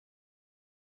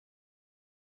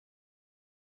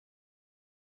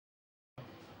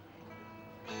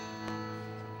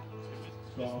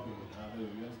stalking out here,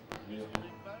 yeah. Yeah.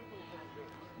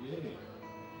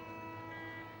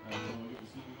 I just want to get to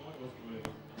see me going. What's the way?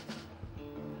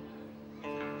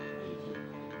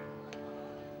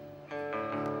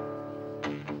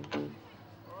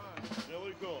 Alright,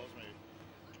 Billy calls me.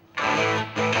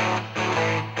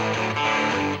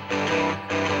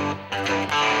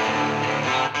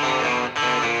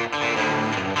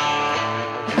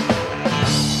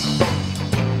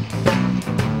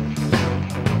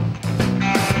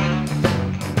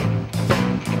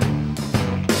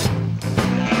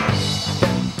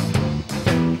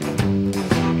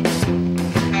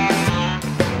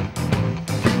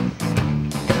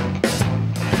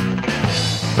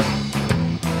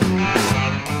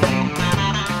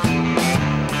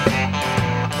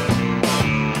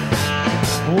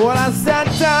 When I sat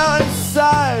down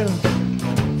inside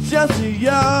just the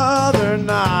other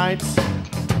night,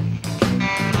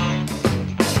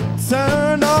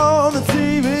 turned on the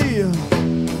TV,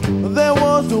 there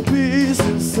was no peace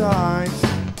in sight.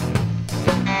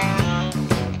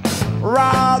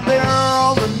 Right there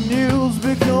on the news,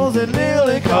 because it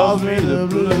nearly caused me the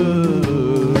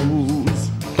blues.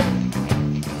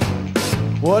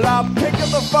 Well, I picked up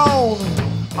the phone,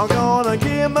 I'm gonna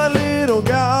give my little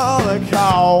girl a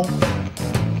call.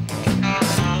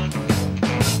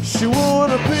 She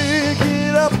wouldn't pick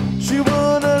it up, she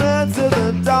wouldn't answer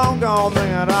the doggone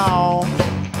thing at all.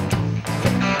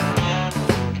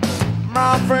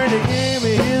 My friend, he gave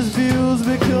me his views,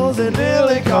 because it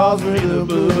nearly caused me the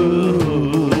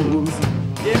blues.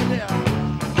 Yeah.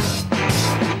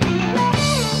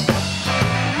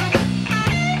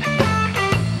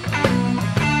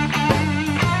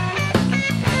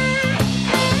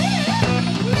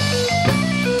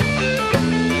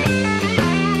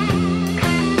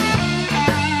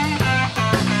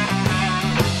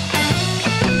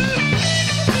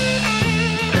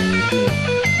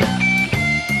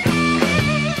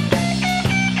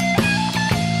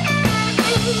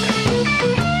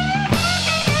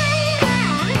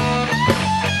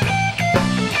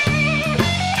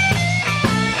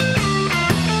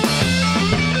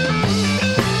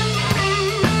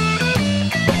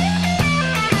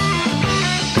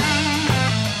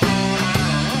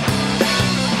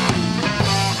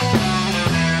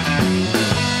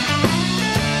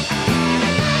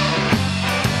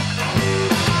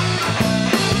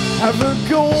 Never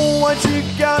go what you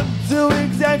got, do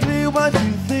exactly what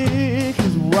you think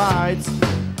is right.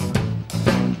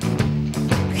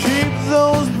 Keep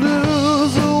those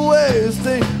blues away,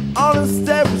 stay honest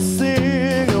every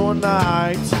single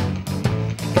night.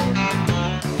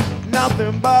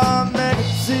 Nothing but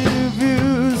negative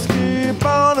views, keep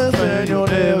honest and you'll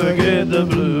never get the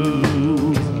blues.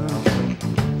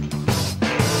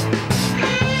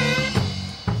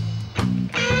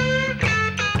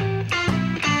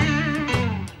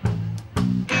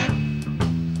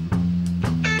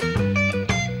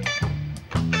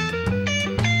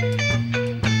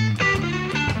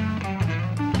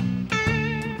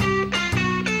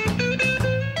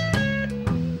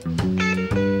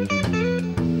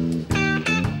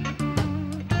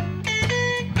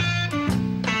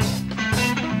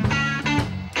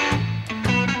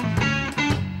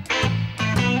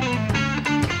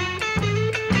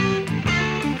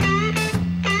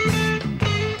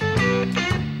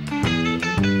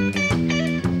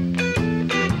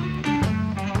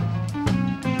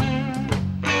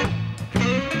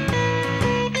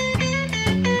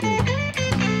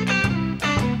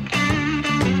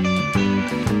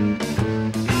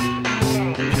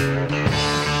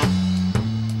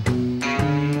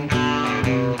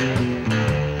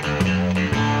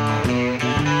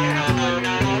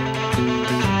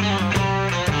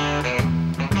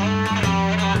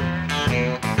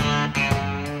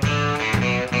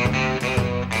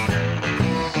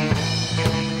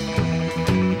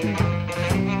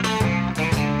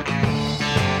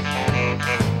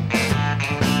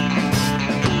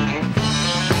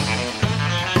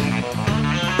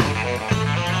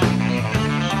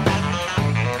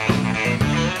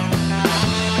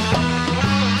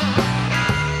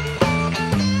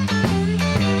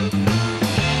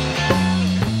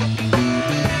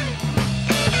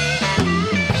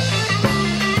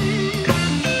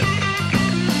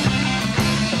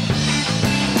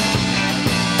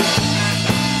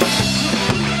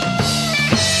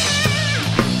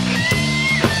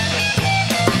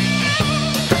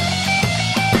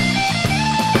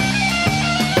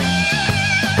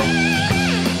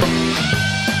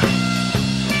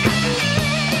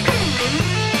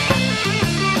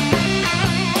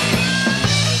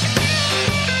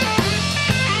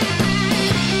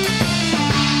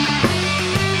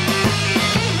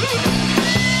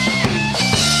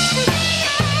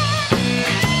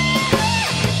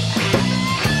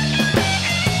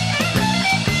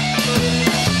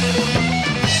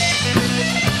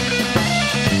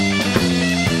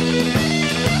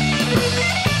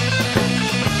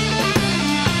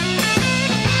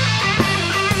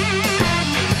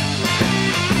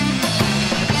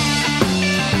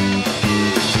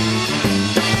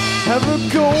 Never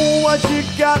go what you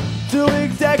got, do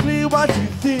exactly what you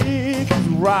think is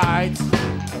right.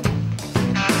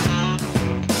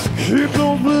 Keep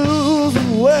those blues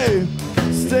away,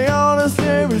 stay honest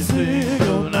every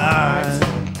single night.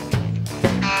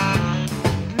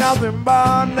 Nothing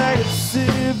but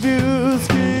negative views,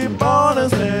 keep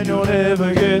honest and you'll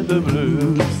never get the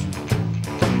blues.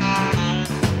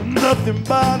 Nothing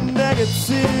but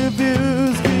negative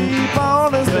views, keep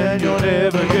honest and you'll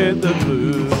never get the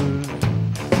blues.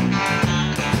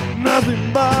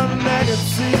 Nothing but negative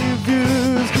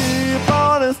views, keep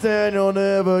honest and you'll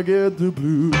never get the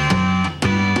blues.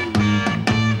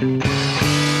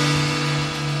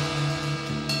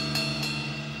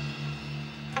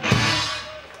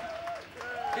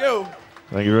 Yo.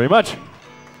 Thank you very much.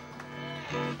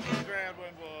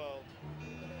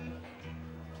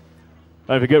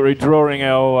 Don't forget we're drawing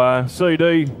our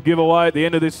CD giveaway at the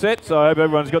end of this set, so I hope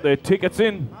everyone's got their tickets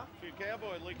in.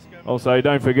 Also,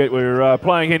 don't forget we're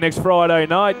playing here next Friday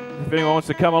night. If anyone wants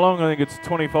to come along, I think it's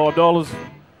 $25,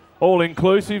 all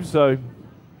inclusive, so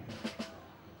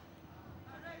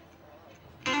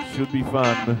should be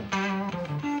fun.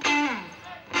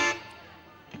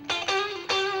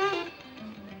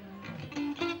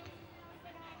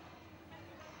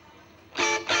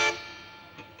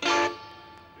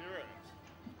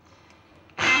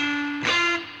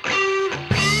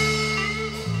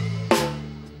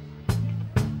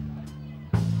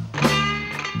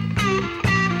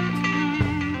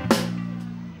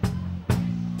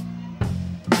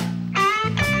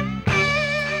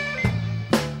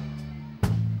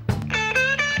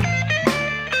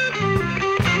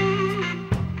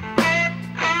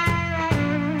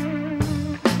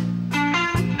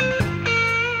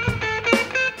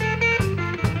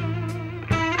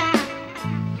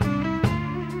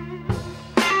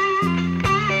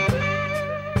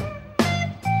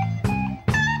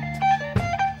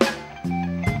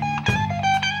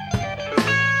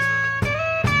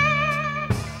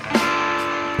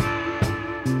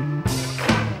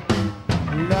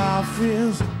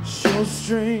 Is so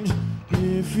strange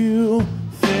if you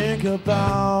think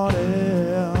about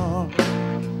it.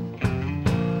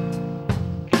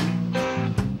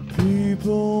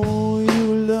 People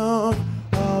you love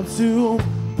up to,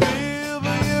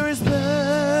 people you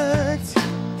respect.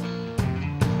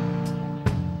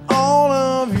 All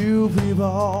of you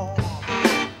people,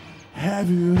 have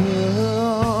you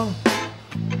heard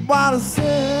what I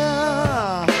said?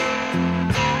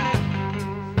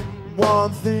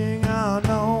 One thing I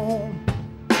know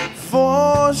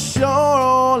for sure,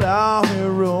 all our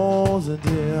heroes are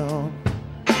dead.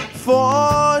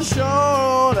 For sure,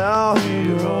 all our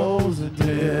heroes are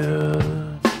dead.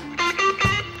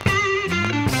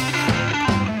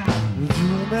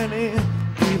 Too many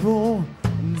people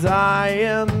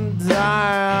dying,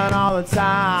 dying all the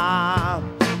time.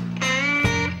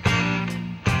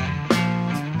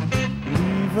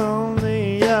 Even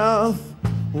the earth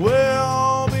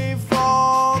will be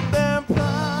for them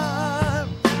prime.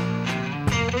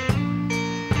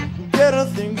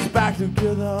 Getting things back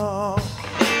together.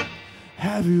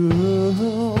 Have you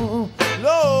heard,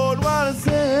 Lord, what I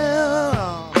said?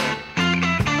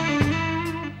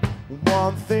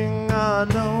 One thing I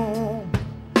know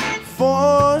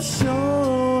for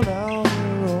sure, our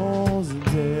heroes are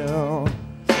dead.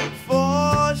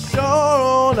 For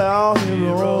sure, our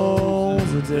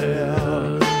heroes are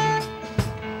dead.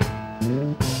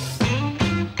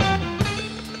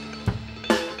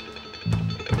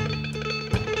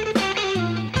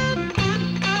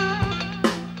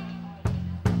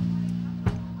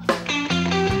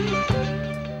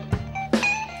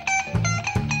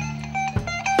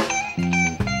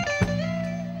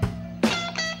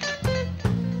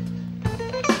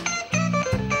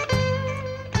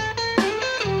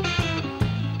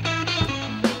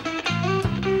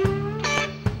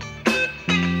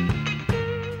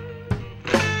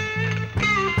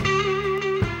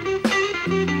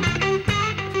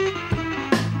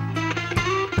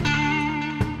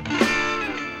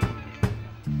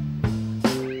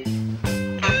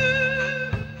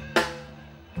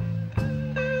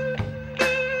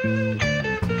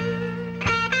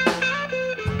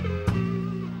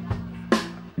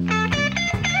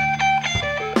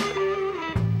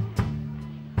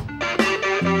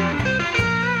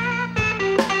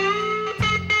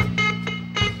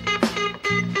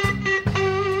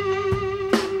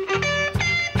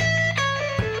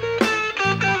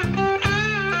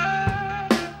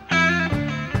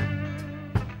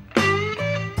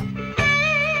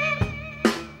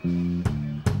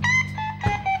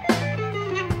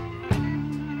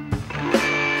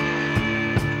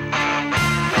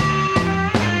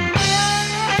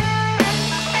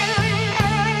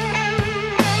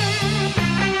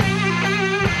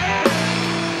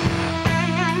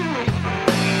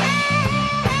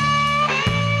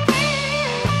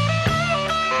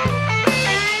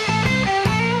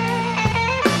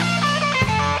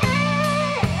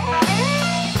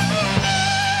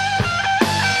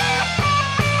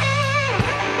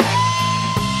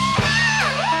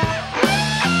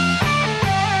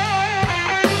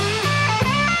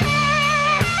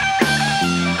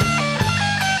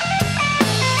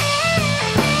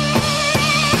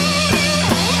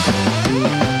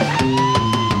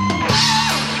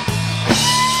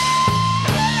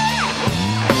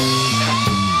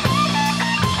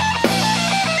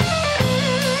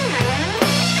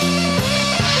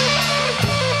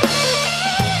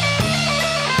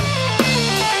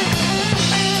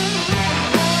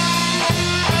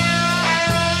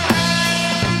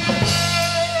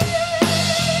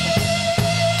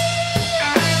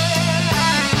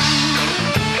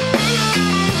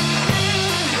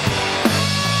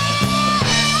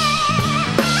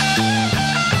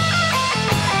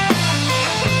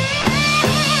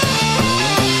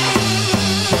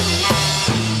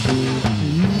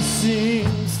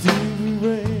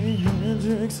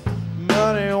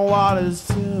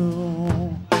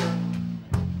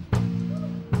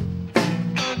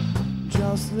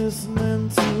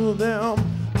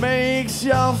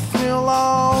 still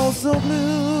all so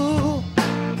blue.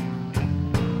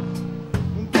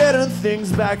 Getting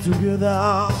things back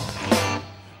together.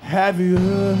 Have you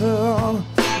heard?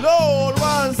 Lord,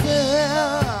 was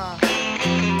there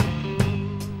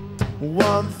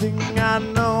one thing I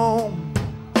know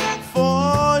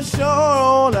for sure?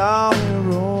 All our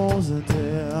heroes are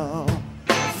dead.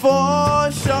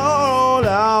 For sure, all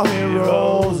our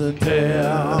heroes are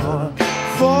dead.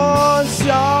 For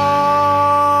sure,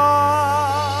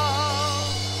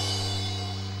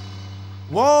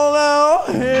 all our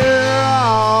heroes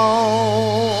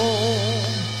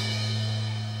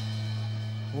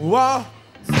were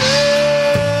dead.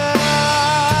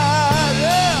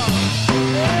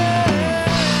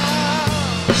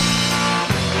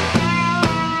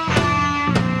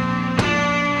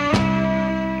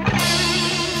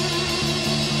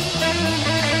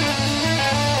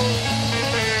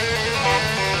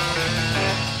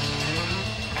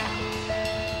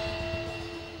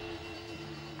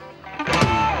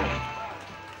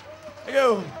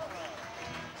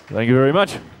 Thank you very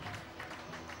much.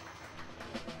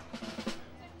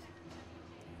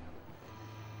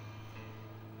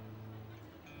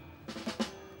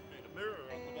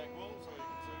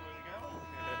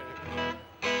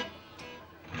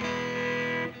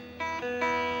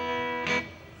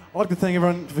 I'd like to thank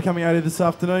everyone for coming out here this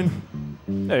afternoon.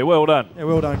 Hey, well done. Yeah,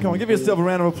 well done. Come on, give yourself a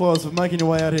round of applause for making your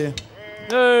way out here.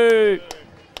 Hey.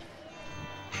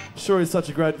 Sure is such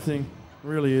a great thing. It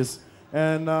really is.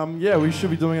 And yeah, we should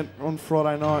be doing it on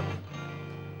Friday night.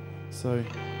 So if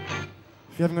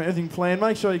you haven't got anything planned,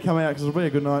 make sure you come out because it'll be a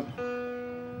good night.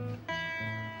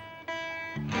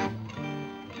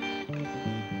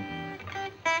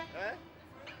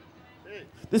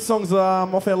 This song's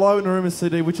off our Live in the Rumours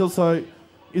CD, which also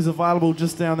is available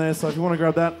just down there. So if you want to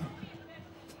grab that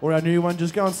or our new one,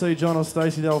 just go and see John or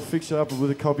Stacey. They'll fix you up with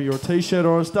a copy or a t-shirt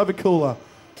or a stubby cooler.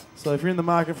 So if you're in the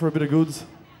market for a bit of goods,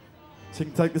 so you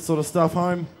can take this sort of stuff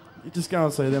home, you just go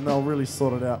and see them. They'll really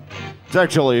sort it out. It's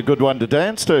actually a good one to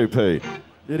dance to, Pete.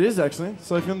 It is actually.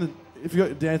 So if you've got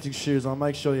your dancing shoes on,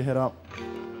 make sure you head up.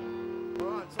 All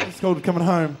right, so it's called Coming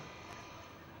Home.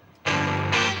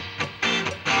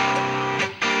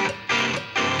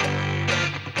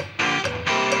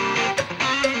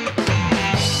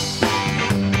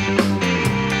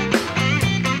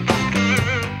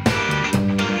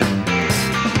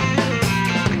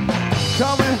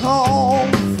 Coming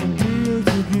home from gig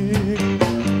to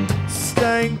gig,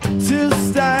 state to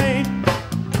state,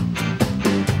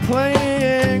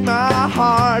 playing my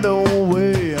heart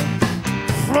away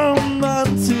from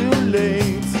none too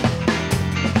late.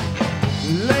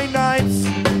 Late nights,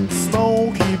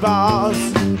 smoky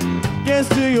bars, gets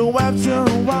to you after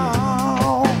a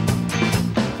while.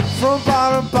 From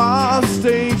bar to bar,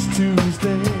 stage to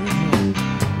stage,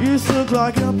 you look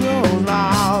like a blown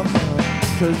out.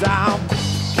 'Cause I'm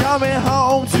coming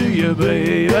home to you,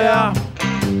 baby.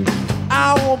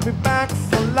 I won't be back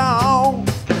for long.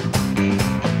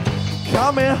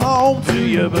 Coming home to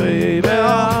you, baby.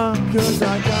 'Cause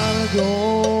I gotta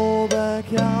go back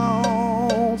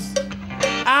out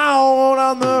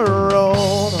on the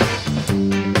road.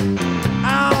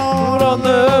 Out on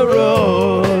the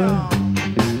road.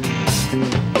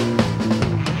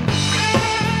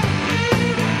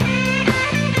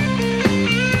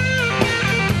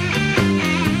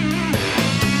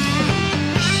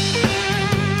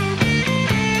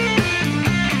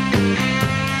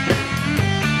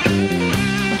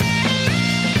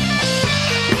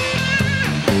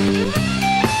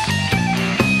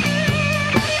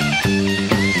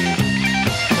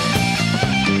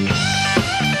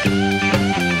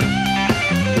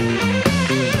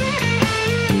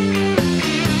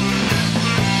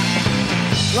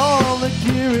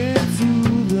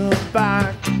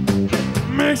 Back,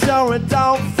 make sure it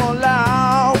don't fall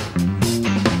out.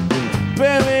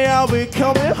 Baby, I'll be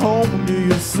coming home to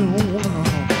you soon.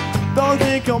 Don't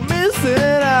think I'm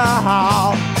missing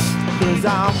out. 'Cause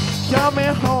I'm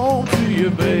coming home to you,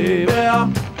 baby.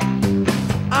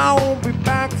 I won't be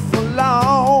back for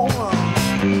long.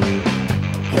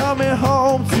 Coming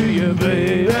home to you,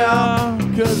 baby.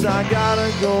 'Cause I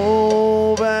gotta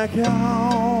go back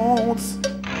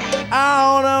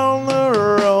out on the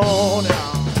road,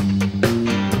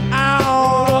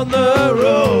 out on the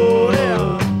road.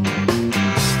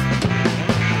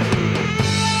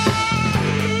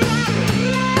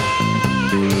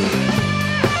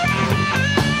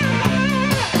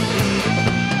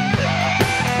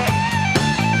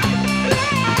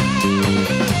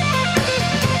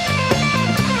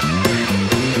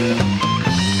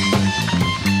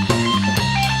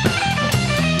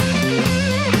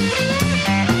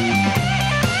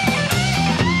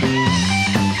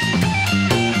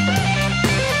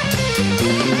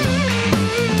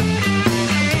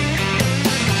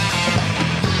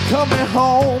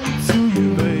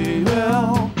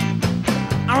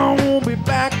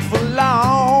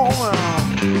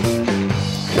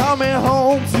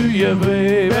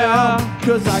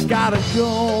 'cause I gotta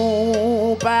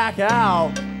go back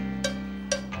out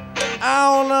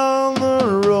on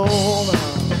the road,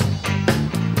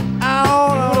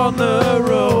 out on the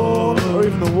road, or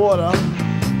even the water,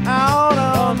 out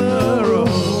on the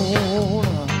road,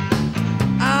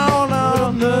 out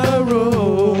on the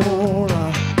road,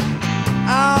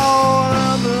 out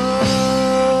on the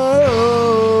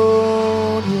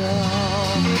road, yeah.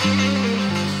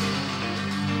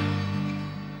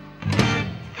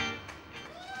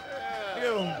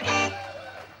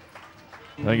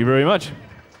 Thank you very much.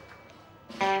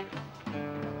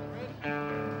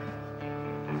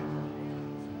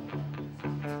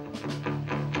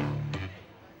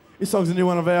 This song's a new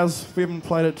one of ours. We haven't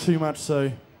played it too much,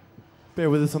 so bear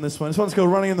with us on this one. This one's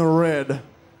called Running in the Red.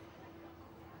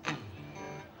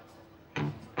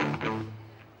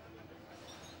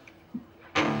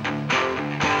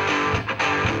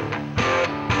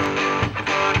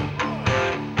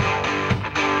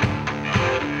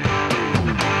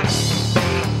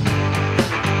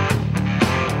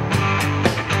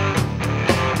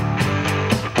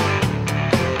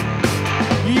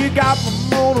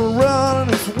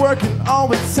 Working all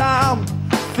the time.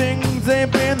 Things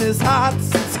ain't been this hot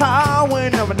since highway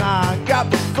number 9.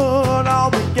 Got my foot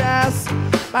on the gas,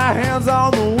 my hands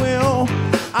on the wheel.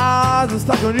 Eyes are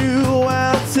stuck on you, and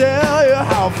I'll tell you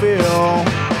how I feel.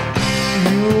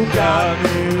 You got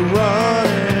me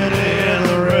running in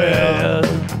the red.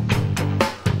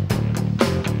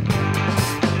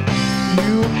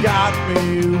 You got me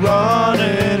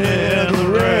running in the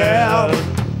red.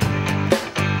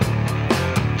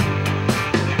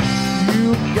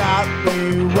 Got me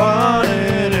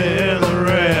running in the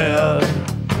red.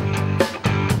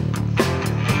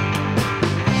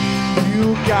 You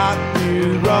got me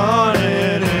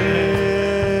running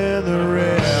in the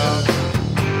red.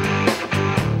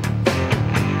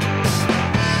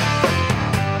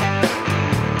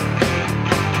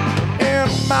 In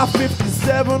my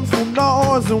 57 full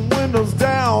noise and windows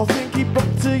down. Can't keep up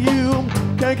to you,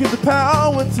 can't keep the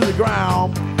power to the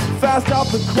ground. Fast off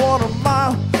the corner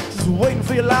mile, waiting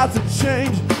for your lights to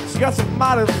change. She got some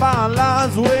mighty fine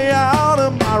lines way out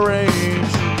of my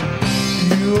range.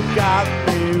 You got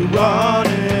me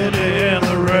running in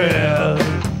the red.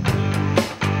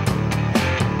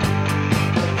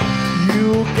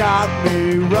 You got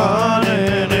me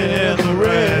running in the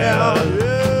red.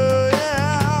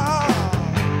 Yeah.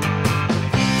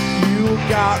 You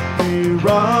got me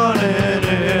running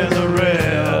in the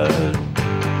red.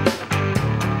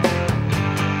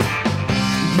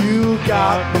 You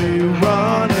got me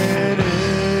running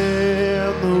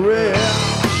in the red.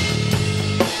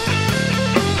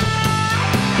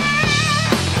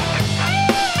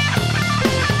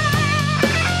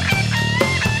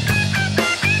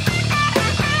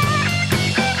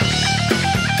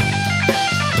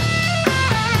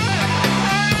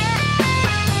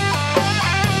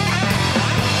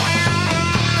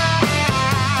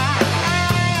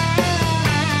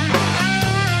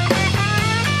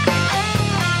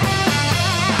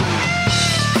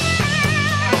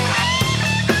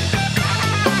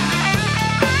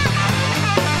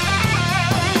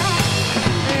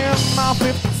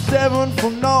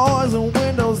 From noise and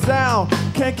windows down.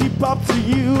 Can't keep up to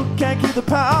you, can't keep the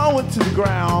power to the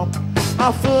ground.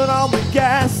 My foot on the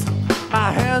gas,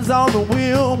 my hands on the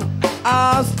wheel.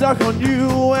 I'm stuck on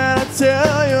you, and I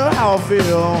tell you how I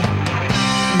feel.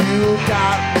 You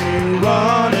got me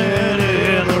running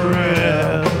in the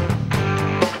red.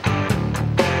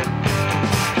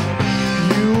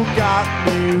 You got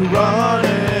me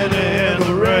running in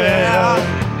the red.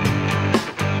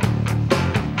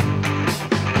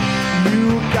 You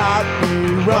got me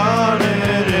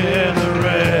running in the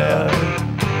red.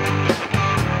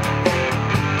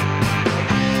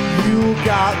 You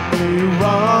got me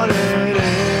running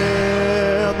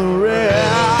in the red.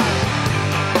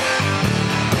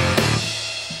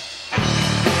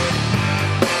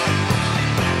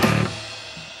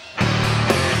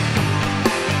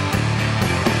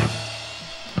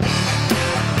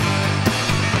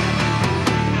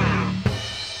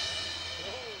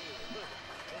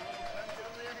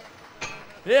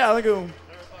 Yeah, thank you.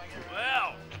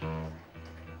 Wow.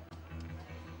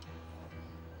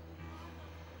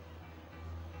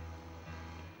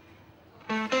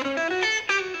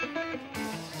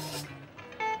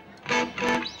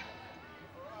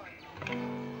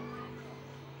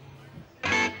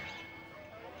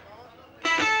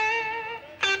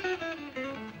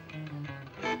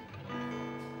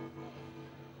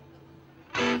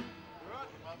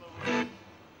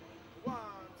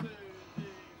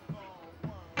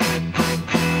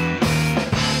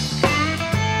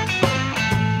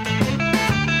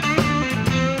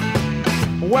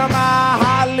 Well, my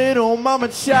hot little mama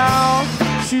child,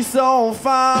 she's so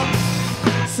fine.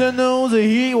 She knows the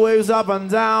heat waves up and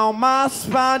down my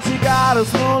spine. She got a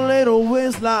small little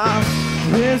waistline.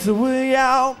 Here's the way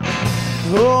out.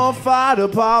 Oh, fire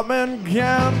department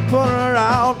can't put her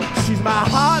out. She's my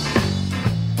hot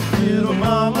little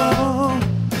mama.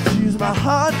 She's my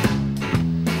hot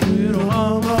little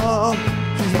mama.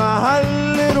 She's my hot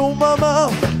little mama.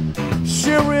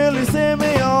 She really set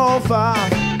me on fire.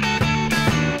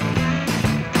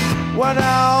 When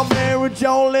I married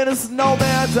Joe, let us know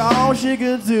that's all she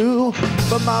could do.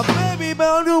 But my baby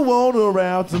bound to want her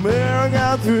out to marry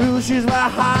got through. She's my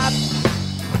hot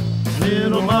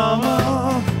little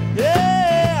mama.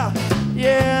 Yeah,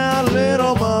 yeah,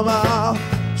 little mama.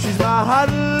 She's my hot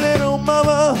little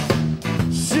mama.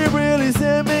 She really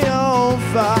set me on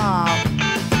fire.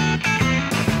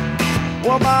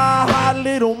 Well, my hot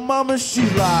little mama,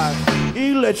 she's like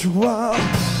electric wild.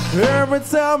 Every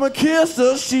time I kiss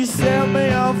her, she set me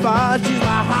on fire. She's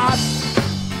my hot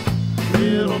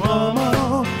little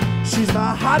mama. She's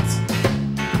my hot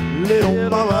little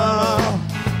mama.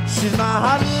 She's my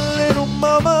hot little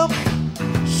mama.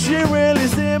 She really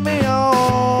set me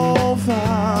on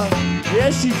fire. Yeah,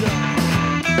 she does.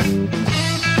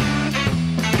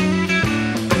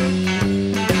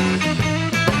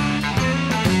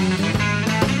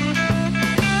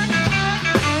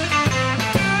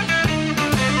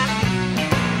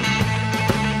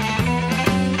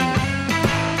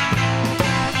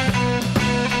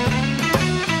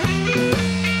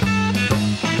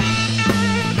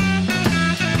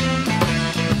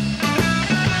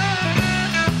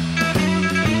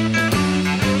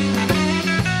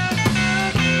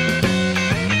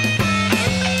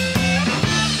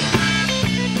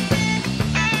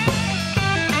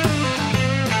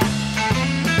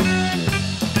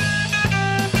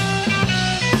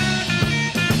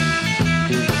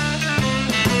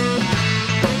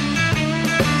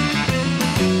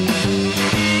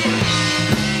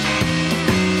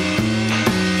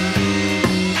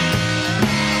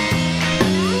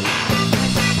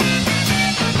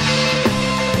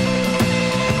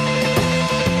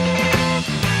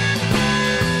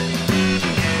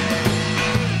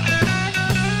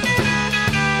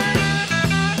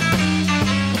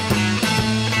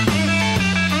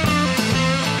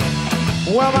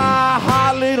 Well, my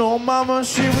hot little mama,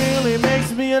 she really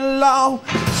makes me in love.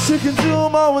 She can do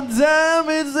more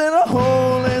damage than a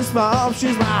hole in small.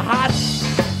 She's my hot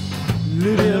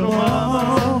little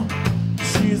mama.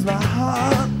 She's my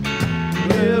hot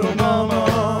little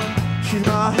mama. She's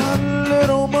my hot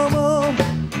little mama.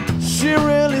 She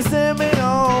really set me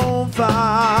on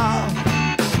fire.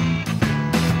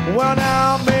 Well,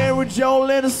 now Mary Jo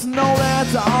let us know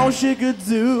that's all she could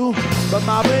do. But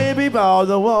my baby bought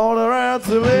the water out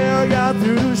to where I got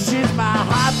through. She's my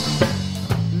hot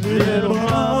little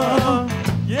mama.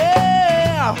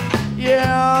 Yeah,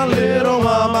 yeah, little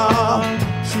mama.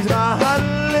 She's my hot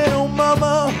little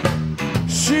mama.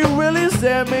 She really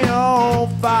set me on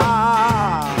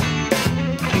fire.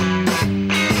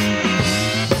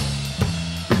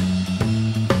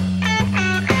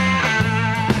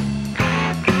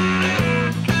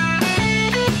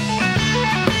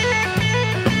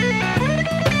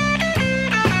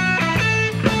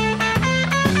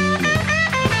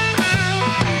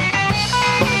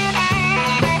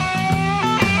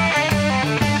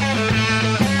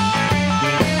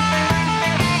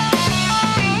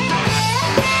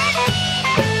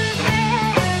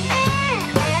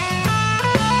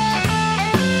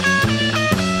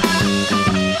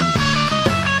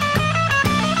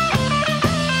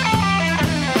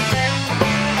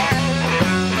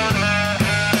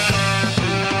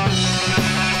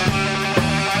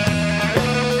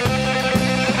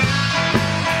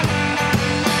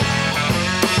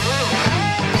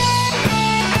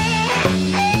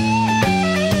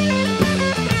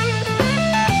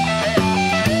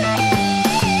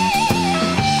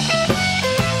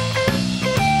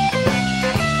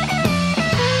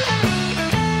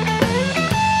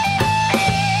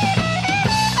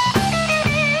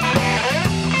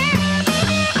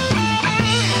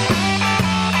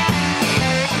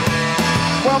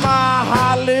 Well, my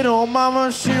hot little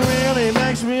mama, she really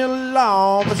makes me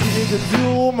alone. But she could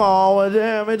do more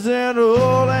damage than a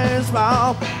whole and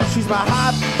small. She's my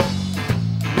hot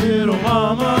little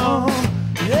mama.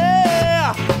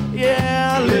 Yeah,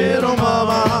 yeah, little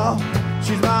mama.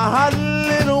 She's my hot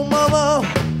little mama.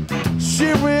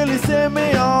 She really set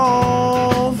me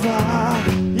on fire.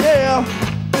 Yeah,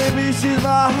 baby, she's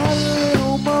my hot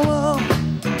little mama.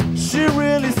 She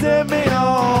really set me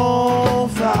on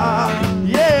fire.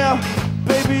 Yeah,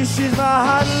 baby, she's my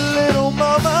hot little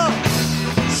mama.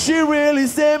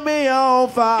 on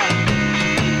fire.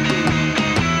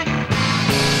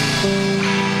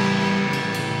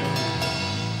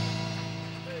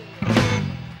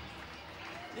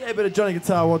 Yeah, a bit of Johnny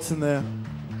Guitar, what's in there?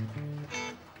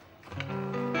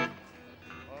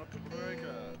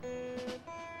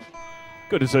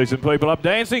 Good to see some people up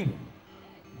dancing.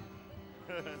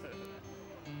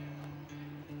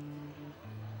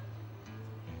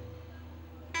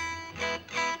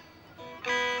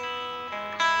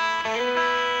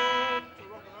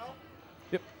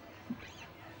 Yep.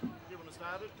 You want to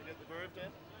start it to get the groove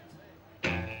down?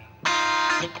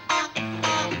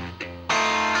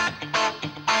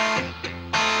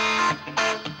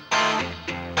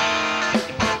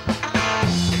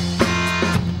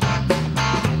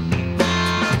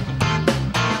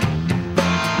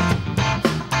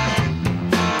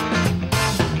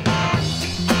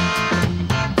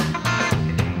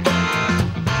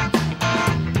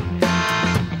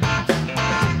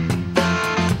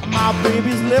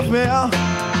 Baby's left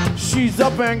me, she's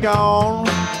up and gone.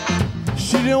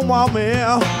 She didn't want me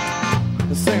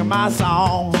to sing my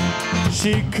song.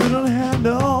 She couldn't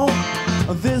handle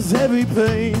this heavy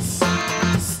pace.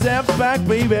 Step back,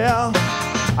 baby,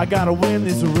 I gotta win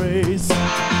this race.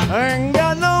 I ain't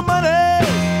got no money,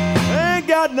 ain't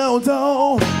got no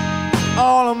dough.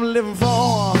 All I'm living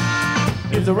for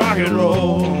is a rock and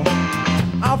roll.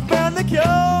 I found the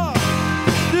cure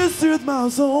to soothe my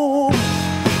soul.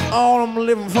 All I'm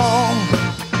living for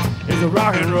is a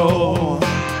rock and roll.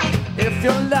 If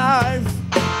your life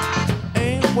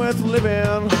ain't worth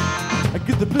living,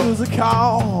 give the blues a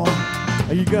call.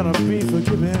 You're gonna be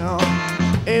forgiven.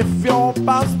 If your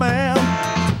boss man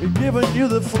is giving you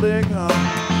the flick,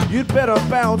 you'd better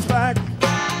bounce back.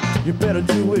 You better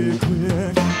do it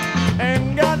quick.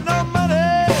 Ain't got no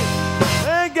money,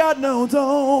 ain't got no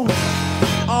dough.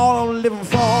 All I'm living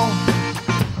for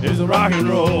is a rock and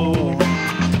roll.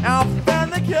 I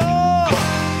found the cure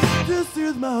to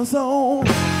soothe my soul.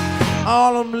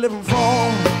 All I'm living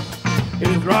for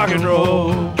is rock and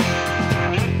roll.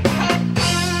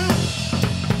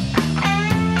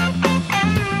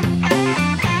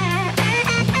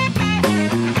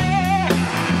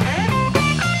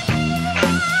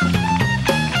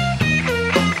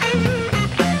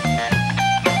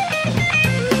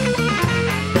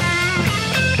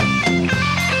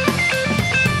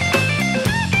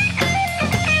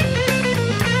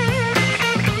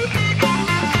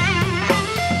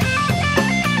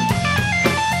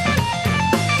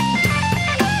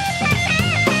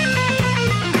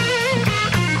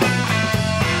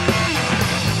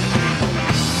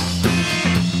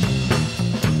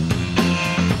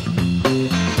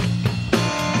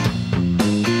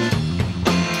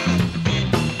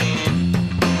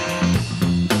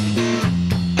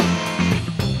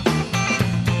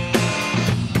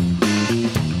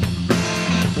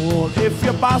 If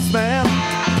your boss man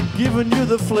giving you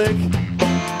the flick,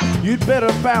 you'd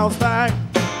better bounce back.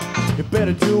 You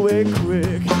better do it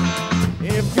quick.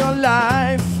 If your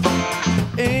life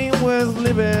ain't worth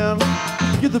living,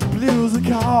 give the blues a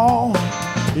call.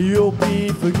 You'll be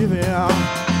forgiven.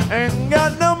 Ain't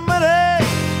got no money,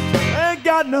 ain't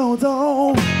got no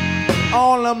dough.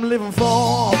 All I'm living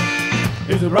for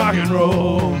is a rock and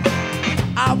roll.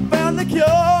 I found the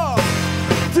cure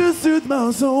to soothe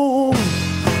my soul.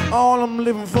 All I'm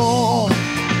living for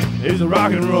is a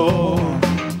rock and roll.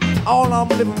 All I'm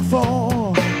living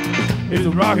for is a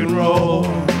rock and roll.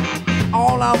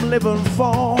 All I'm living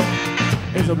for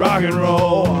is a rock and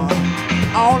roll.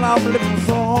 All I'm living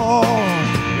for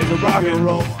is a rock and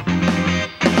roll.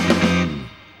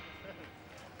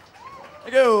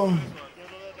 Thank you.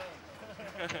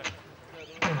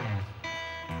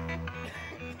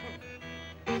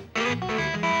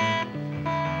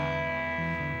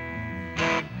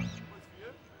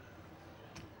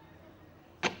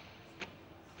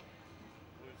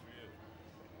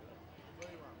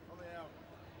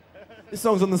 This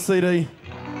song's on the CD.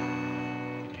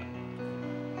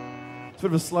 It's a bit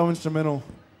of a slow instrumental.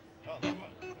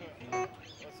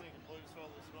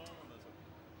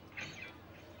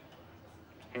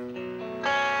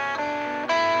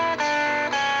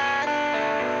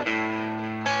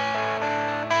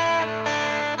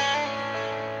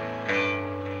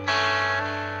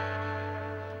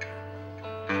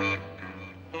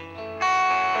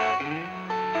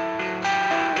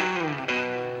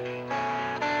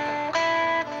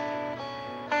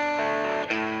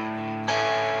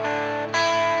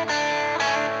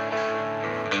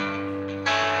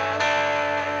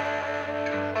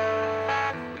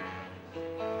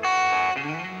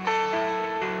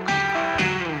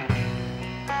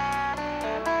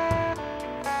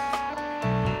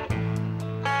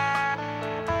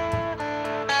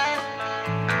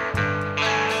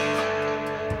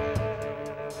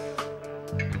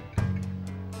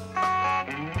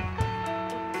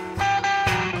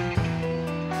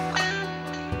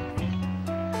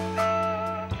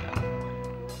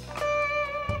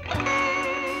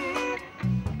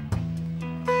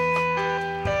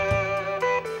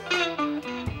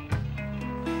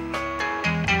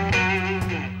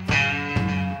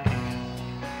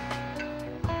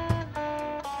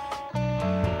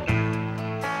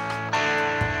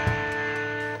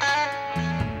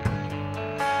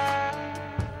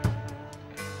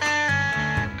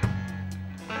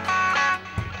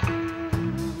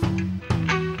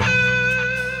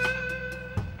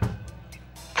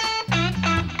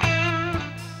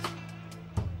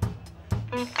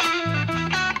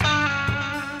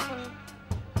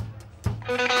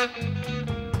 Thank you.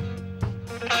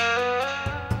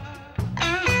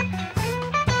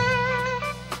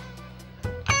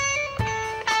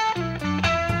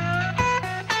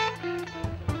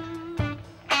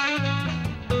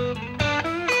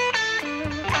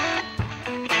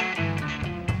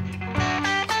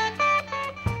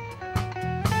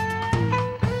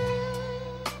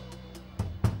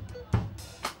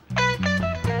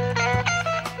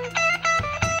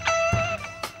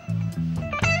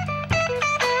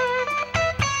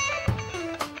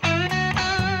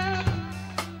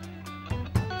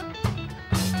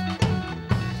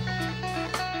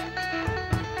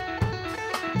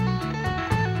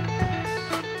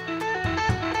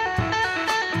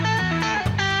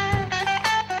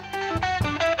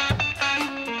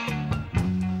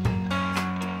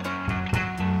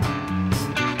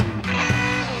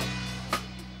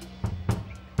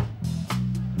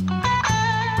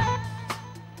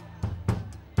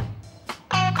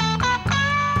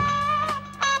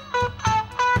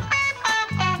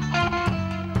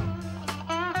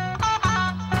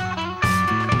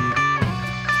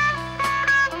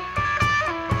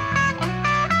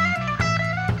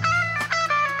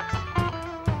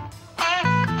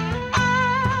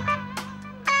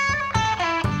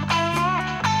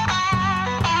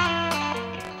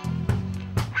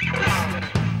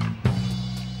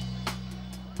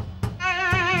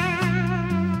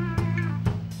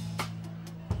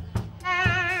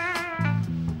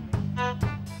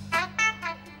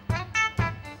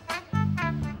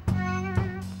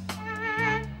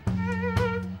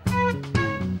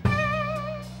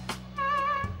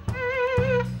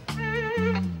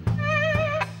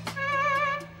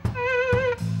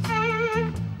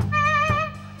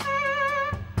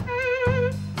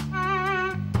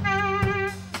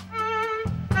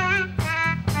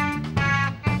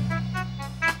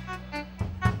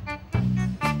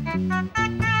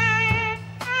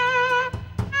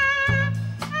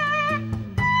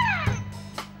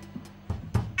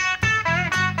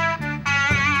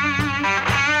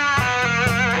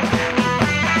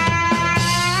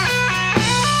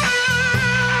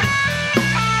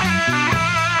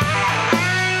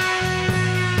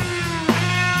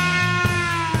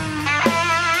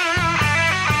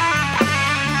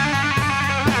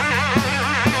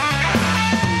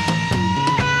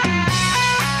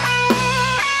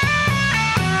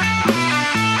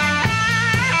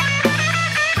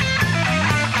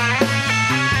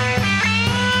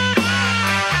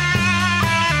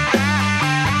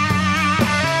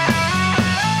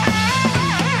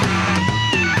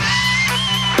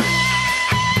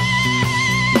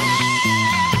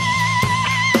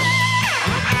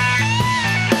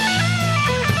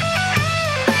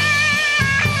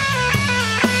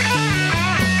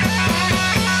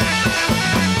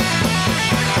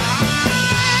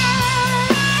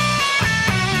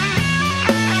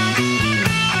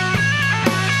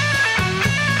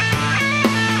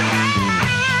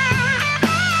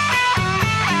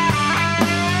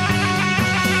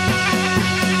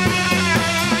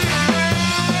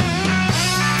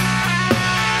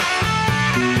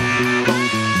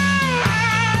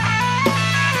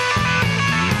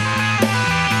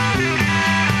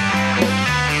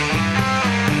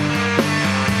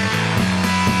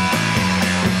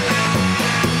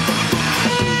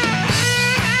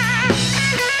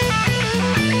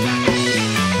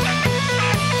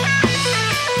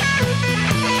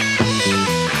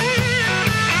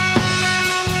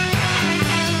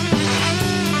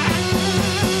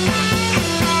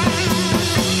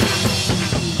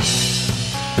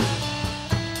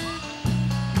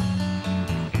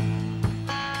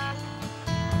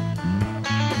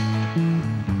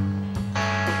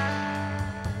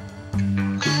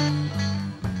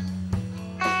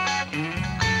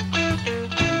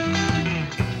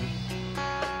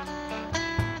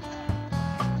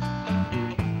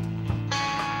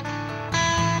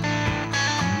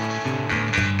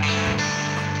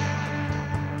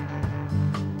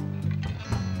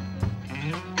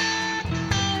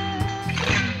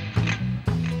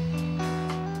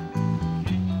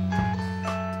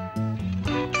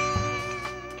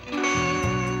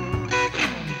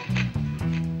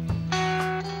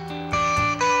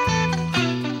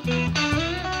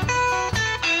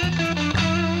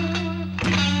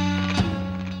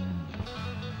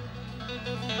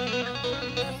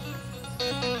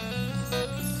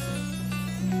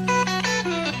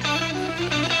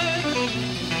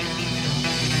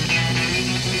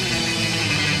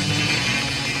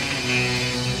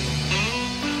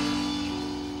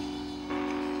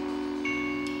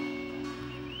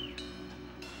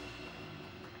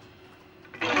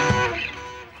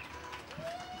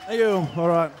 All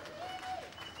right.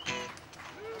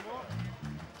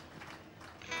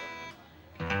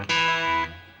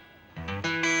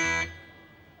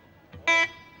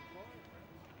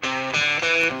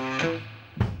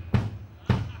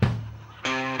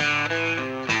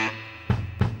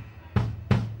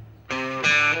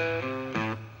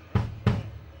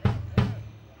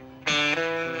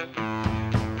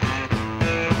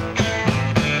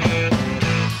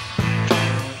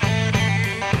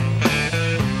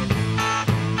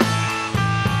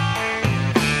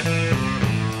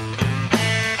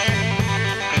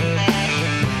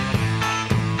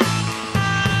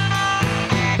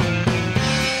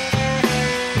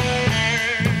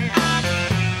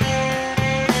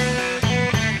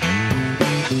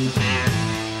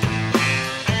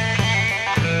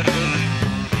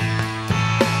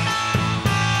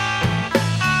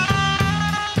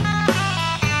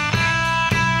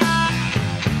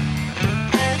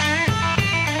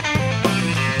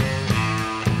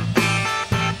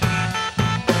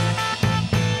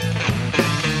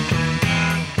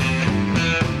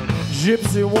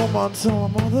 Gypsy woman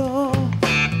told my mother,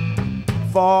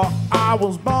 for I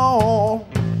was born,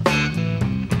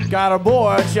 got a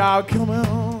boy child coming,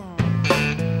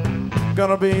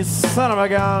 gonna be son of a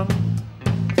gun,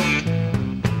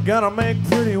 gonna make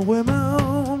pretty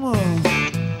women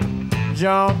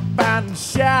jump and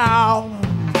shout.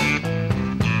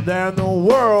 Then the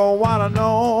world wanna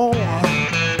know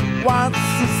what's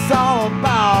this all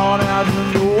about, and I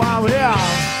just know I'm here.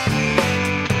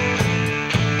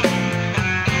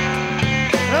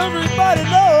 Everybody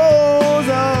knows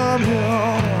I'm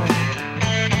here.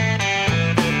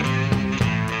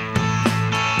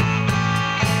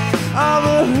 I'm a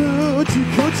hoochie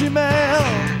coochie man.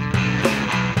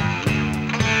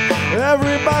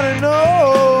 Everybody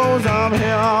knows I'm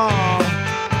here.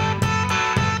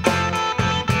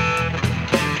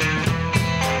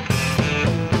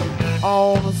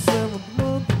 On the 7th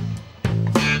month,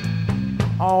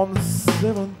 on the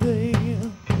 7th day,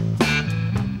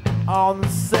 on the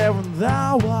 7th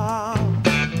hour,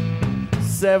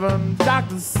 7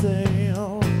 doctors say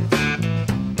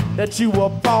that you were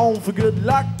born for good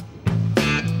luck,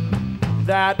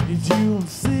 that you'll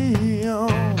see.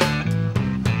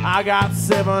 I got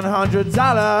 $700,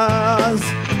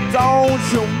 don't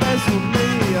you mess with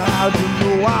me, how do you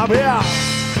know I'm here?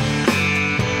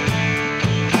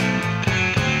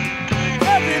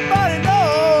 Everybody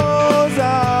knows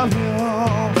I'm here.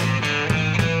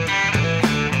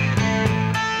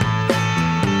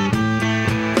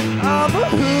 I'm a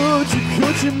hoochie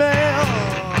coochie man.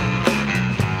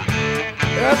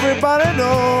 Everybody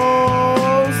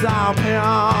knows I'm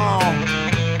here.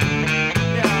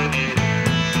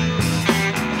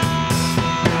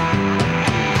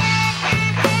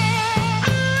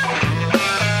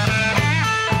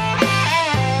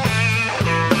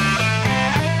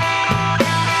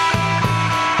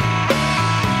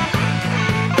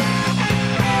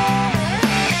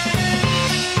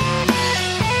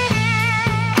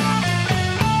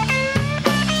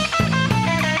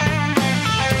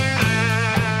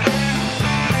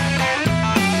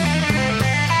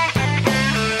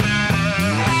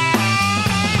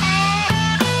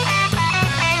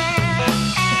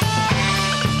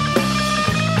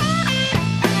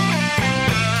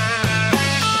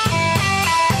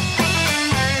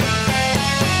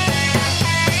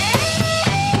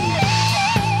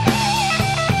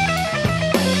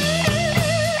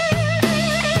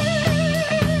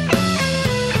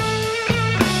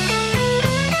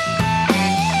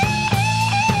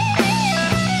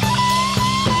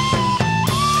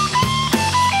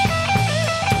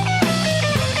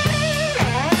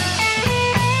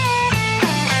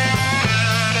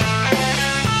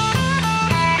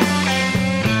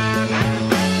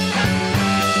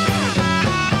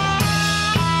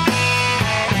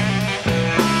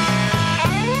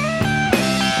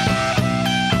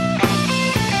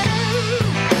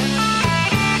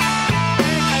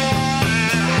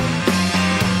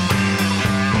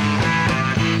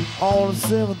 On the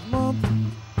 7th month,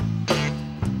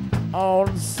 on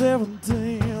the 7th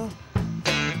day,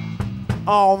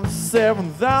 on the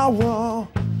 7th hour,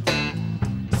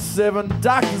 7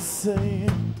 doctors say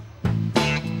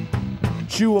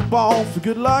that you were born for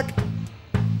good luck,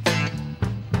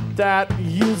 that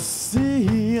you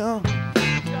see.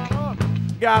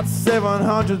 Got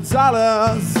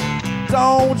 $700,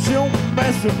 don't you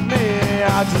mess with me,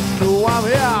 I just know I'm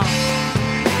here.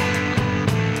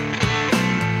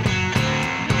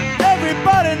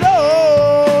 Everybody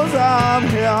knows I'm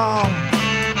here.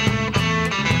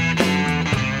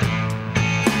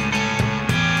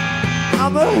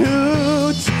 I'm the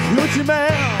hoochie coochie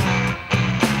man.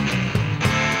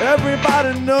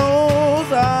 Everybody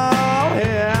knows I'm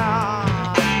here.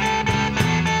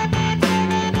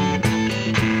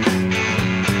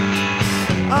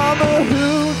 I'm the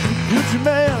hoochie coochie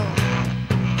man.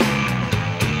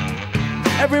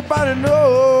 Everybody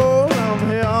knows I'm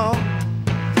here.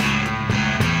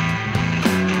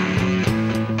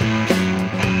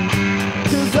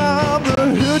 I'm the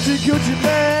hoochie coochie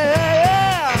man.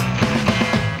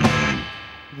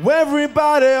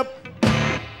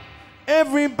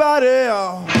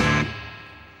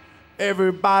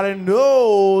 Everybody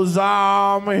knows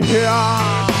I'm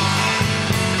here.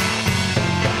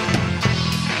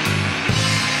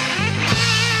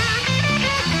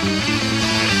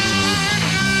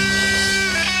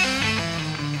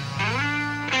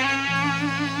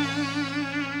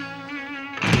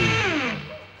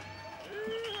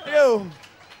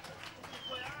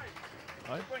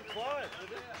 It went quiet,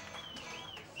 did it?